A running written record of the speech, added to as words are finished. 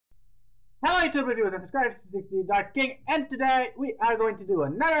Hello YouTube reviewers and subscribers to 60 Dark King, and today we are going to do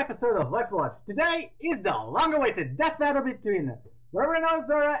another episode of Let's Watch. Today is the long-awaited death battle between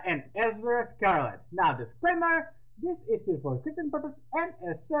Zoro and Erza Scarlet. Now disclaimer, this is pure for Christian purpose and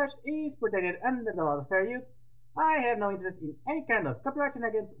as such is protected under the laws of fair use. I have no interest in any kind of copyright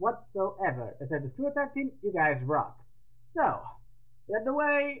against whatsoever. Aside the Screw Attack team, you guys rock. So, get the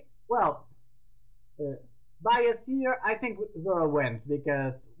way, well, bias here, I think Zoro wins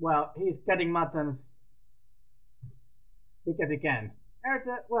because, well, he's cutting muttons because he can.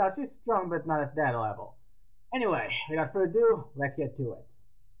 Erza, well, she's strong but not at that level. Anyway, without further ado, let's get to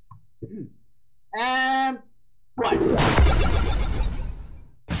it. And what?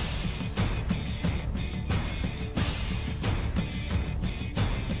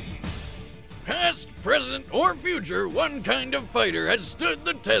 Past, present, or future, one kind of fighter has stood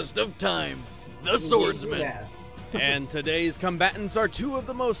the test of time. The swordsman. Yeah. And today's combatants are two of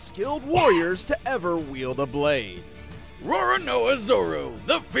the most skilled warriors to ever wield a blade. Zoro,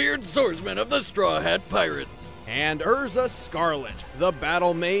 the feared swordsman of the Straw Hat Pirates. And Erza Scarlet, the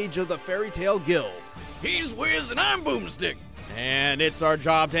battle mage of the Fairy Tale Guild. He's Wiz and I'm Boomstick. And it's our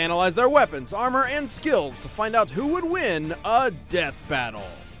job to analyze their weapons, armor, and skills to find out who would win a death battle.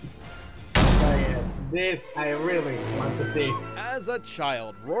 This I really want to see. As a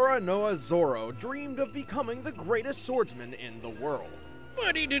child, Zoro dreamed of becoming the greatest swordsman in the world.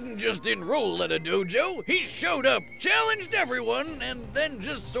 But he didn't just enroll at a dojo, he showed up, challenged everyone, and then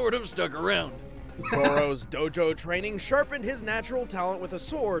just sort of stuck around. Zoro's dojo training sharpened his natural talent with a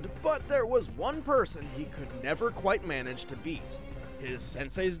sword, but there was one person he could never quite manage to beat. His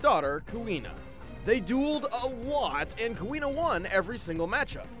sensei's daughter, Kuina. They dueled a lot, and Kuina won every single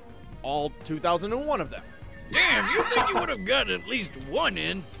matchup. All 2,001 of them. Damn, you think you would have gotten at least one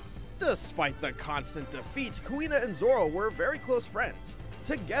in? Despite the constant defeat, Kuina and Zoro were very close friends.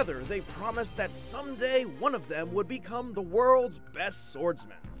 Together, they promised that someday one of them would become the world's best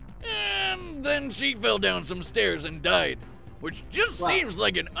swordsman. And then she fell down some stairs and died, which just seems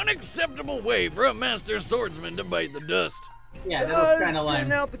like an unacceptable way for a master swordsman to bite the dust. Yeah, that was kind of lame.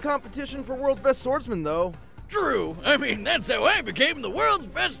 Thin out the competition for world's best swordsman, though. True. I mean, that's how I became the world's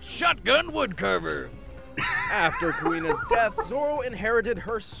best shotgun woodcarver. After Kuina's death, Zoro inherited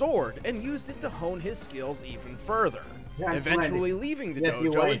her sword and used it to hone his skills even further, eventually leaving the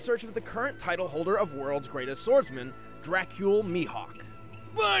dojo in search of the current title holder of world's greatest swordsman, Dracule Mihawk.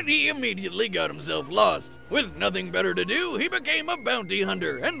 But he immediately got himself lost. With nothing better to do, he became a bounty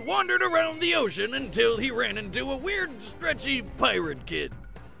hunter and wandered around the ocean until he ran into a weird, stretchy pirate kid.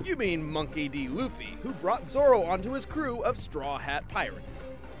 You mean Monkey D. Luffy, who brought Zoro onto his crew of Straw Hat Pirates.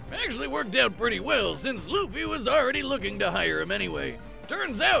 Actually worked out pretty well, since Luffy was already looking to hire him anyway.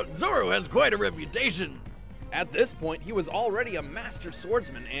 Turns out, Zoro has quite a reputation. At this point, he was already a master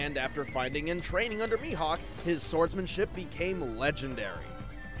swordsman, and after finding and training under Mihawk, his swordsmanship became legendary.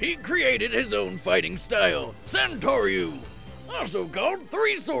 He created his own fighting style, Santoryu, also called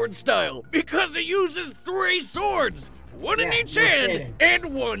three-sword style, because he uses three swords. One in each hand,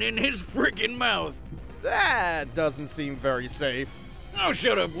 and one in his frickin' mouth. That doesn't seem very safe. Oh,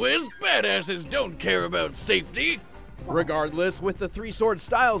 shut up, Wiz. Badasses don't care about safety. Regardless, with the three-sword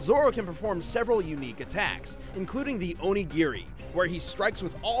style, Zoro can perform several unique attacks, including the Onigiri, where he strikes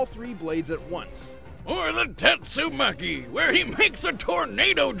with all three blades at once. Or the Tatsumaki, where he makes a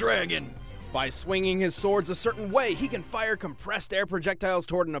tornado dragon. By swinging his swords a certain way, he can fire compressed air projectiles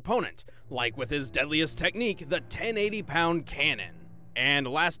toward an opponent, like with his deadliest technique, the 1080-pound cannon. And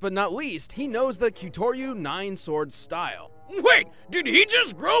last but not least, he knows the Kyutoryu 9-sword style. Wait, did he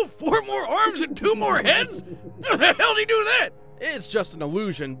just grow 4 more arms and 2 more heads? How the hell did he do that? It's just an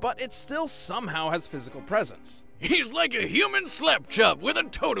illusion, but it still somehow has physical presence. He's like a human slap chop with a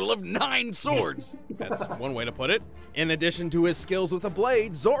total of 9 swords. That's one way to put it. In addition to his skills with a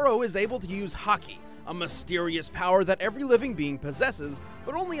blade, Zoro is able to use Haki, a mysterious power that every living being possesses,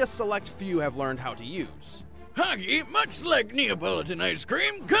 but only a select few have learned how to use. Haki, much like Neapolitan ice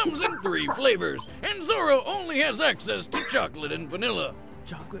cream, comes in 3 flavors, and Zoro only has access to chocolate and vanilla.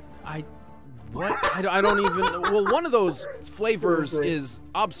 Chocolate? What? I don't even... Well, one of those flavors is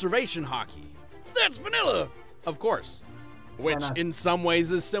observation Haki. That's vanilla. Of course. Which, in some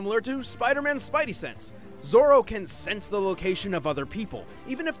ways, is similar to Spider-Man's Spidey Sense. Zoro can sense the location of other people,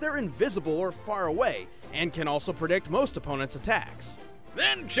 even if they're invisible or far away, and can also predict most opponents' attacks.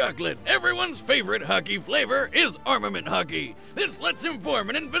 Then chocolate, everyone's favorite Haki flavor, is armament Haki. This lets him form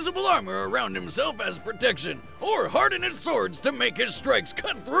an invisible armor around himself as protection, or harden his swords to make his strikes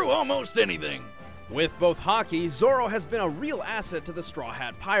cut through almost anything. With both Haki, Zoro has been a real asset to the Straw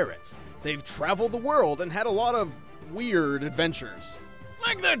Hat Pirates. They've traveled the world and had a lot of weird adventures.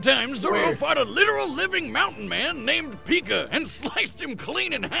 Like that time Zoro fought a literal living mountain man named Pika and sliced him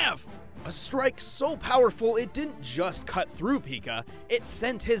clean in half. A strike so powerful it didn't just cut through Pika, it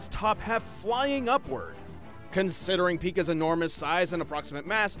sent his top half flying upward. Considering Pika's enormous size and approximate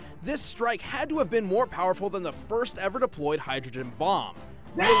mass, this strike had to have been more powerful than the first ever deployed hydrogen bomb,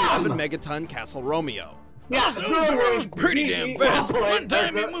 the 11 megaton Castle Romeo. Yeah, Also, Zoro's pretty damn fast. One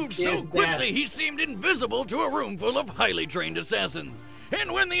time he moved so quickly he seemed invisible to a room full of highly trained assassins.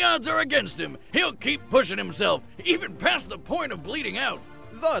 And when the odds are against him, he'll keep pushing himself, even past the point of bleeding out.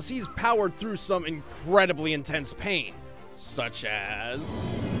 Thus, he's powered through some incredibly intense pain, such as...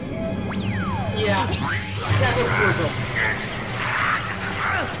 Yeah, that was brutal.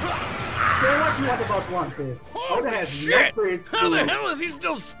 So what you want about One Piece? Holy shit! How the hell is he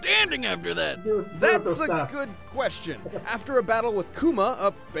still standing after that? That's a good question. After a battle with Kuma,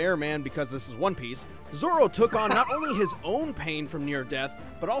 a bear man because this is One Piece, Zoro took on not only his own pain from near death,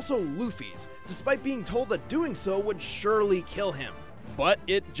 but also Luffy's, despite being told that doing so would surely kill him. But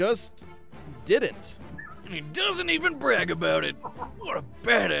it just didn't. And he doesn't even brag about it. What a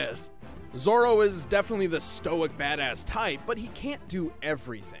badass. Zoro is definitely the stoic badass type, but he can't do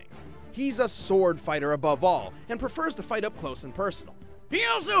everything. He's a sword fighter above all, and prefers to fight up close and personal. He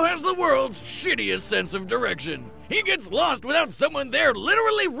also has the world's shittiest sense of direction. He gets lost without someone there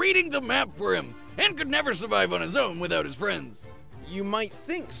literally reading the map for him, and could never survive on his own without his friends. You might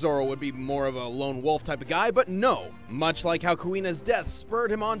think Zoro would be more of a lone wolf type of guy, but no. Much like how Kuina's death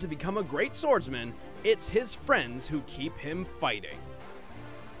spurred him on to become a great swordsman, it's his friends who keep him fighting.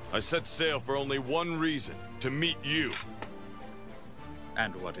 I set sail for only one reason, to meet you.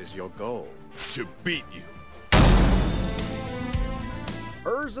 And what is your goal? To beat you.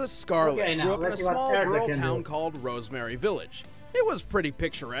 Erza Scarlet Okay, now, grew up in a let's see what small Erza rural can town do. called Rosemary Village. It was pretty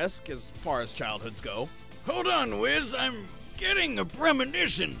picturesque as far as childhoods go. Hold on, Wiz, I'm getting a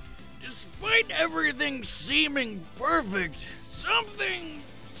premonition. Despite everything seeming perfect, something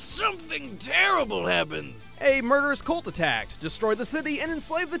terrible happens. A murderous cult attacked, destroyed the city, and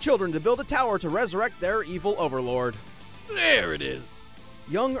enslaved the children to build a tower to resurrect their evil overlord. There it is.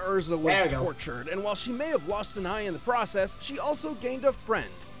 Young Erza was There we go. tortured, and while she may have lost an eye in the process, she also gained a friend,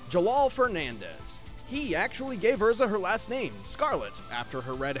 Jalal Fernandez. He actually gave Erza her last name, Scarlet, after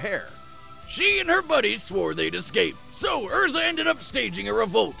her red hair. She and her buddies swore they'd escape, so Erza ended up staging a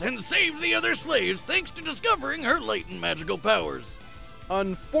revolt and saved the other slaves thanks to discovering her latent magical powers.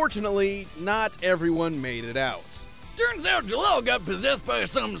 Unfortunately, not everyone made it out. Turns out Jalal got possessed by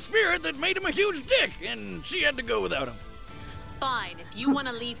some spirit that made him a huge dick, and she had to go without him. Fine, if you want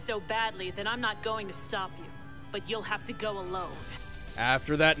to leave so badly, then I'm not going to stop you. But you'll have to go alone.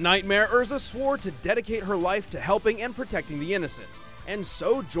 After that nightmare, Erza swore to dedicate her life to helping and protecting the innocent, and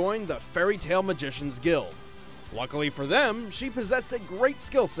so joined the Fairy Tale Magicians Guild. Luckily for them, she possessed a great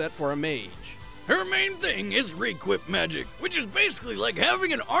skill set for a mage. Her main thing is requip magic, which is basically like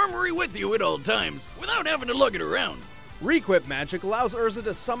having an armory with you at all times, without having to lug it around. Requip magic allows Erza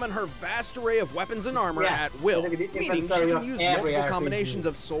to summon her vast array of weapons and armor Yeah, at will, so they can meaning she inventory can of use every multiple RPG. combinations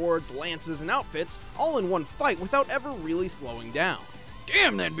of swords, lances, and outfits all in one fight without ever really slowing down.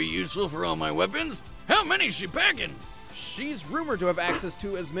 Damn, that'd be useful for all my weapons. How many's she packing? She's rumored to have access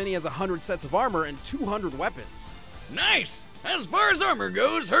to as many as 100 sets of armor and 200 weapons. Nice! As far as armor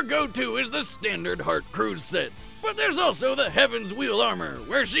goes, her go-to is the standard Heart Cruise set. But there's also the Heaven's Wheel armor,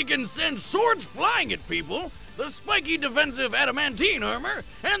 where she can send swords flying at people, the spiky defensive adamantine armor,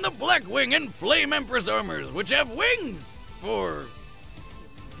 and the Black Wing and Flame Empress armors, which have wings for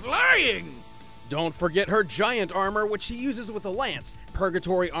flying. Don't forget her giant armor, which she uses with a lance,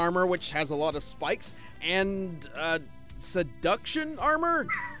 purgatory armor, which has a lot of spikes, and, seduction armor?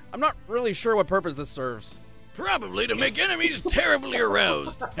 I'm not really sure what purpose this serves. Probably to make enemies terribly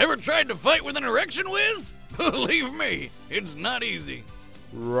aroused. Ever tried to fight with an erection, Wiz? Believe me, it's not easy.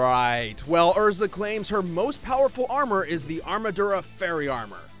 Right. Well, Erza claims her most powerful armor is the Armadura Fairy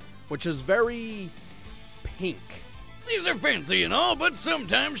Armor, which is very pink. These are fancy and all, but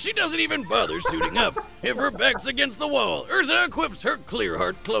sometimes she doesn't even bother suiting up. If her back's against the wall, Erza equips her Clear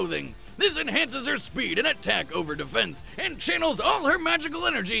Heart clothing. This enhances her speed and attack over defense, and channels all her magical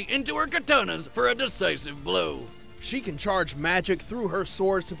energy into her katanas for a decisive blow. She can charge magic through her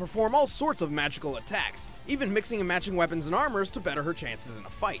swords to perform all sorts of magical attacks, even mixing and matching weapons and armors to better her chances in a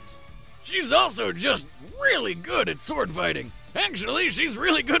fight. She's also just really good at sword fighting. Actually, she's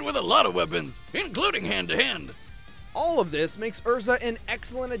really good with a lot of weapons, including hand-to-hand. All of this makes Erza an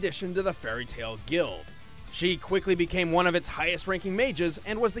excellent addition to the Fairy Tale Guild. She quickly became one of its highest-ranking mages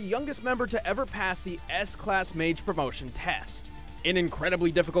and was the youngest member to ever pass the S-Class Mage Promotion test. An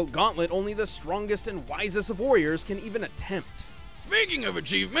incredibly difficult gauntlet only the strongest and wisest of warriors can even attempt. speaking of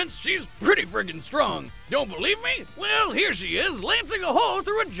achievements, she's pretty friggin' strong. Don't believe me? Well, here she is, lancing a hole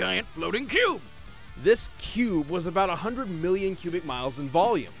through a giant floating cube. This cube was about 100 million cubic miles in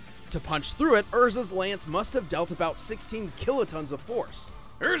volume. To punch through it, Erza's lance must have dealt about 16 kilotons of force.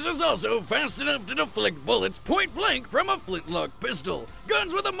 Erza's also fast enough to deflect bullets point blank from a flintlock pistol.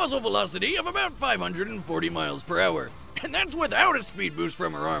 Guns with a muzzle velocity of about 540 miles per hour. And that's without a speed boost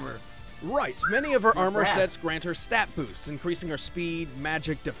from her armor. Right, many of her armor sets grant her stat boosts, increasing her speed,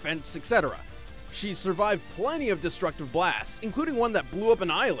 magic, defense, etc. She's survived plenty of destructive blasts, including one that blew up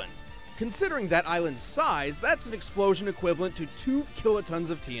an island. Considering that island's size, that's an explosion equivalent to 2 kilotons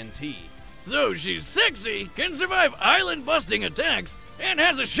of TNT. So she's sexy, can survive island-busting attacks, and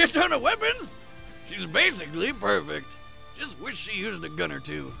has a shit ton of weapons? She's basically perfect. Just wish she used a gun or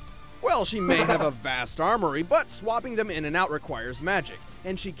two. Well, she may have a vast armory, but swapping them in and out requires magic,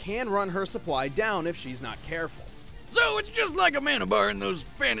 and she can run her supply down if she's not careful. So it's just like a mana bar in those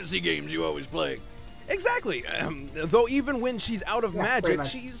fantasy games you always play. Exactly, though even when she's out of magic,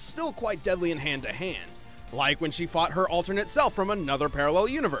 much. she's still quite deadly in hand-to-hand. Like when she fought her alternate self from another parallel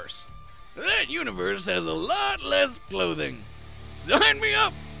universe. That universe has a lot less clothing. Sign me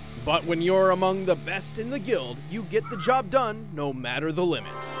up! But when you're among the best in the guild, you get the job done no matter the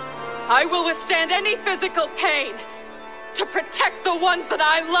limits. I will withstand any physical pain to protect the ones that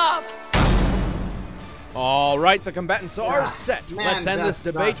I love. All right, the combatants are set. Man, Let's end this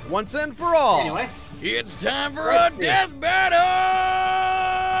that's debate tough. once and for all. Anyway, It's time for a death battle!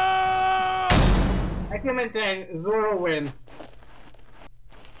 I can maintain Zoro wins.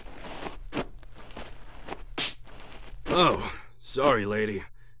 Oh, sorry, lady.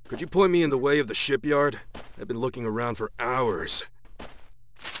 Could you point me in the way of the shipyard? I've been looking around for hours.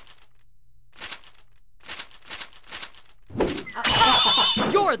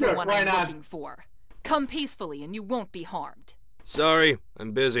 You're the Sure, one why I'm not? looking for. Come peacefully and you won't be harmed. Sorry,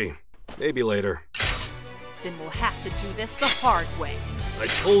 I'm busy. Maybe later. Then we'll have to do this the hard way. I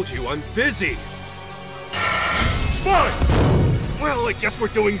told you I'm busy! Fine! Well, I guess we're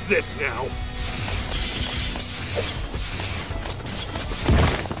doing this now.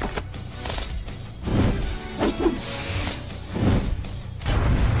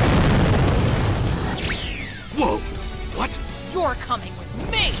 Whoa! What? You're coming with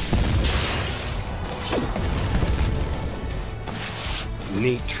me!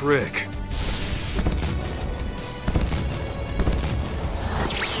 Neat trick.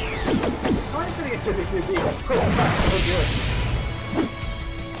 How do you think it's gonna be so good?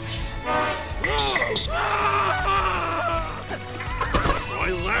 Why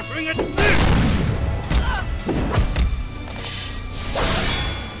laughing at this?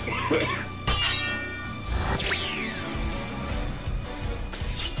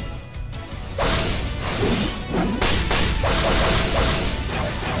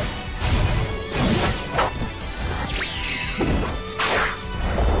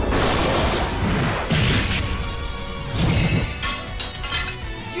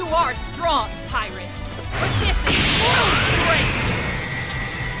 You are strong, pirate. But this is true strength!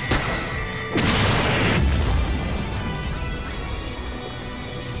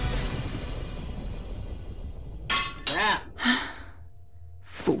 Yeah.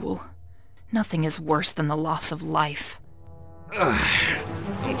 Fool. Nothing is worse than the loss of life.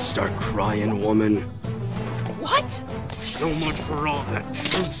 Don't start crying, woman. What? So much for all that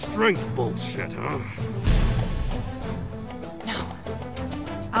true strength bullshit, huh? No.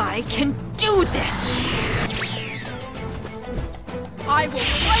 I can do this! I will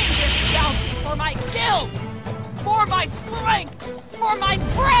claim this bounty for my guild! For my strength! For my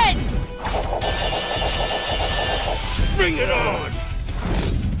friends! Bring it on!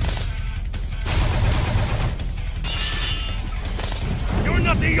 You're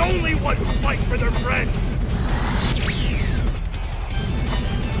not the only one who fights for their friends!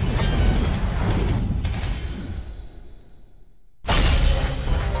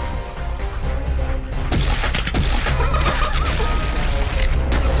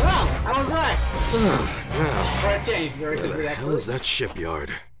 Well, I was right. Now, For a change, very where the quickly, hell is that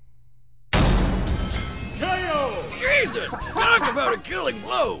shipyard? Jesus! Talk about a killing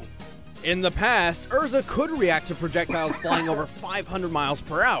blow! In the past, Erza could react to projectiles flying over 500 miles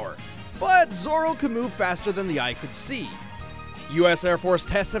per hour, but Zoro could move faster than the eye could see. US Air Force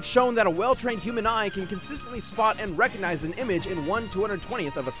tests have shown that a well-trained human eye can consistently spot and recognize an image in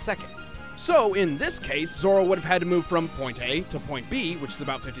 1/220th of a second. So, in this case, Zoro would have had to move from point A to point B, which is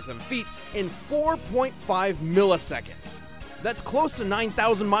about 57 feet, in 4.5 milliseconds. That's close to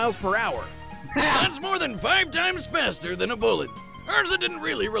 9,000 miles per hour. That's more than 5 times faster than a bullet. Erza didn't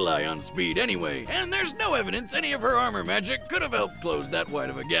really rely on speed anyway, and there's no evidence any of her armor magic could have helped close that wide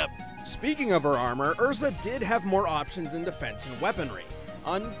of a gap. Speaking of her armor, Erza did have more options in defense and weaponry.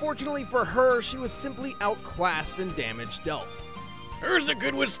 Unfortunately for her, she was simply outclassed in damage dealt. Erza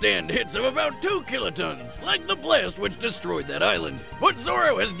could withstand hits of about 2 kilotons, like the blast which destroyed that island. But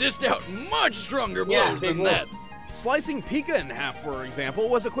Zoro has dished out much stronger blows than that. Slicing Pika in half, for example,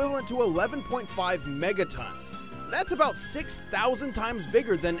 was equivalent to 11.5 megatons. That's about 6,000 times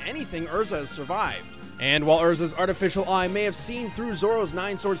bigger than anything Erza has survived. And while Erza's artificial eye may have seen through Zoro's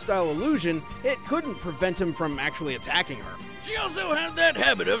 9-sword style illusion, it couldn't prevent him from actually attacking her. She also had that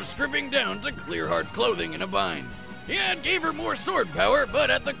habit of stripping down to clear hard clothing in a bind. Yeah, it gave her more sword power, but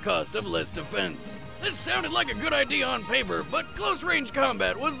at the cost of less defense. This sounded like a good idea on paper, but close-range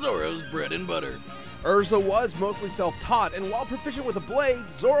combat was Zoro's bread and butter. Erza was mostly self-taught, and while proficient with a blade,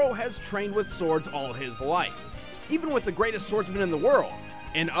 Zoro has trained with swords all his life. Even with the greatest swordsman in the world,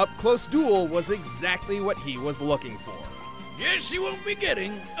 an up-close duel was exactly what he was looking for. Guess she won't be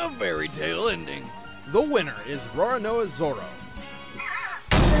getting a fairy tale ending. The winner is Roronoa Zoro.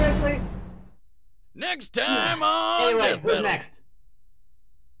 Seriously? Next time on Anyway, Death who's Battle. next?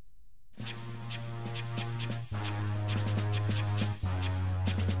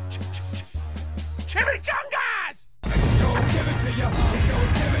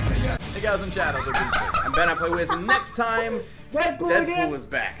 Hey guys, I'm Chad. I'm Ben. I play Wiz, and next time, Deadpool is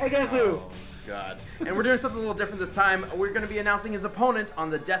back. I guess who? Oh, God. And we're doing something a little different this time. We're going to be announcing his opponent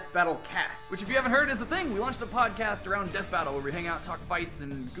on the Death Battle cast. Which, if you haven't heard, is a thing. We launched a podcast around Death Battle where we hang out, talk fights,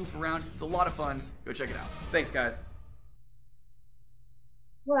 and goof around. It's a lot of fun. Go check it out. Thanks, guys.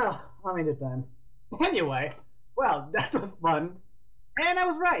 Well, I'm in the time. Anyway, well, that was fun. And I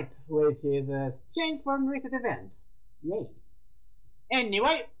was right, which is a change from recent events. Yay.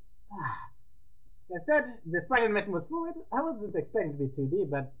 Anyway, like I said, despite the mission was fluid, I wasn't expecting to be 2D,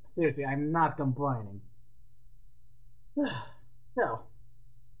 but seriously, I'm not complaining. So,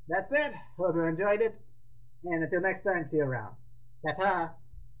 that's it. Hope you enjoyed it. And until next time, see you around. Ta-ta!